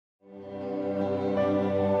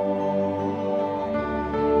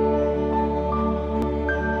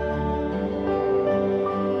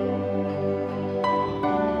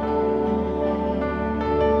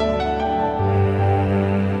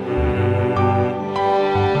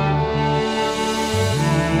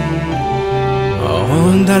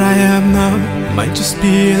one that I am now might just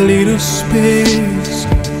be a little space,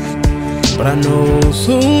 but I know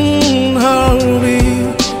soon I'll be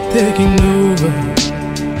taking over.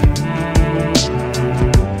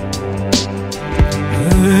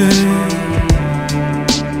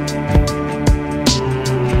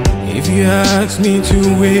 If you ask me to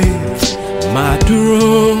wait, my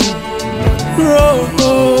duro,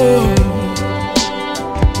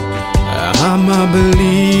 I'm a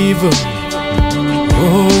believer.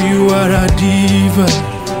 Oh, you are a diva.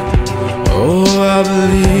 Oh, I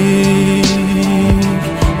believe.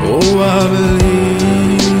 Oh, I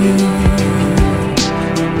believe.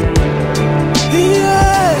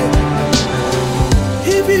 Yeah.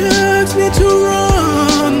 If you ask me to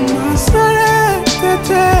run, I sare,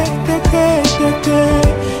 tete.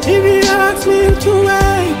 If you ask me to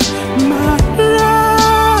wait, my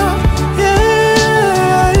love, yeah.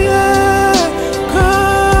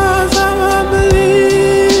 'Cause I'm a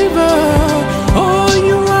believer. Oh,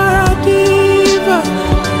 you are a diva.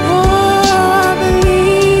 Oh, I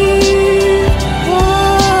believe.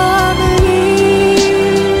 Oh, I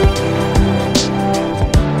believe.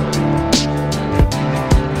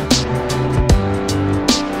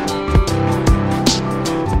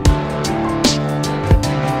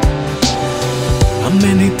 How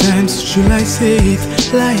many times should I say it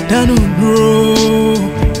like danuduro?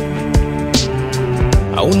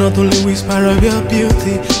 I will not only whisper of your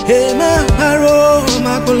beauty. Hey, my paruwo,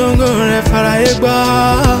 my polongo, araye.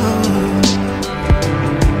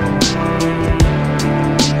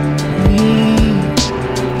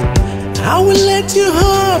 I will let you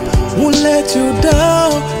up, won't let you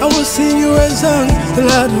down. I will sing you a song,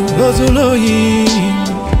 ladun, loyin.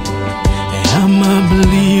 I'm a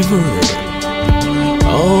believer.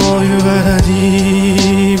 Oh, you are a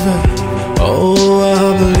diva. Oh, I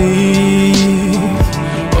believe.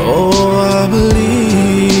 Oh, I believe.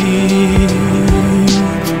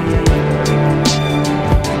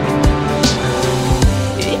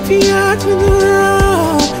 If you ask me to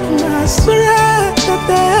run, my sare,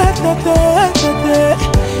 tete.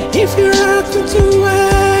 If you ask me to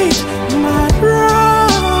wait, my brother.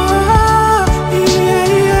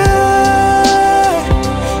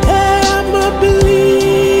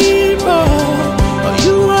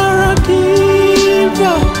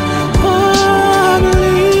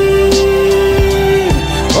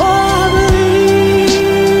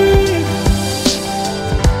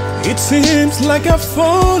 It seems like I'm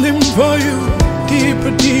falling for you,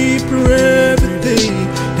 deeper every day.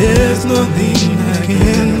 There's nothing I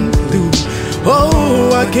can do.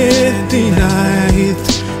 Oh, I can't deny it.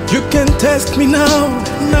 You can test me now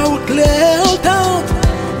clear down.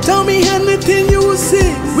 Tell me anything you will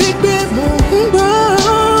see. We be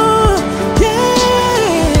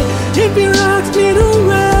yeah. If you ask me to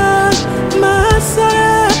run, my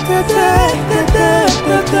sare, tete.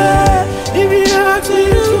 If you ask me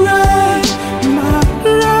to run, my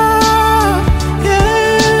love,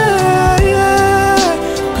 yeah.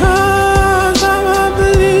 'Cause I'm a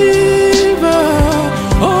believer.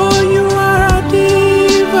 Oh, you are a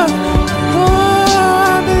diva.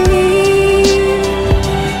 Oh, I believe.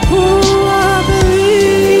 Oh, I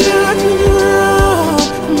believe. If you ask me to run,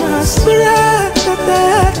 my sare,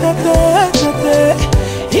 tete.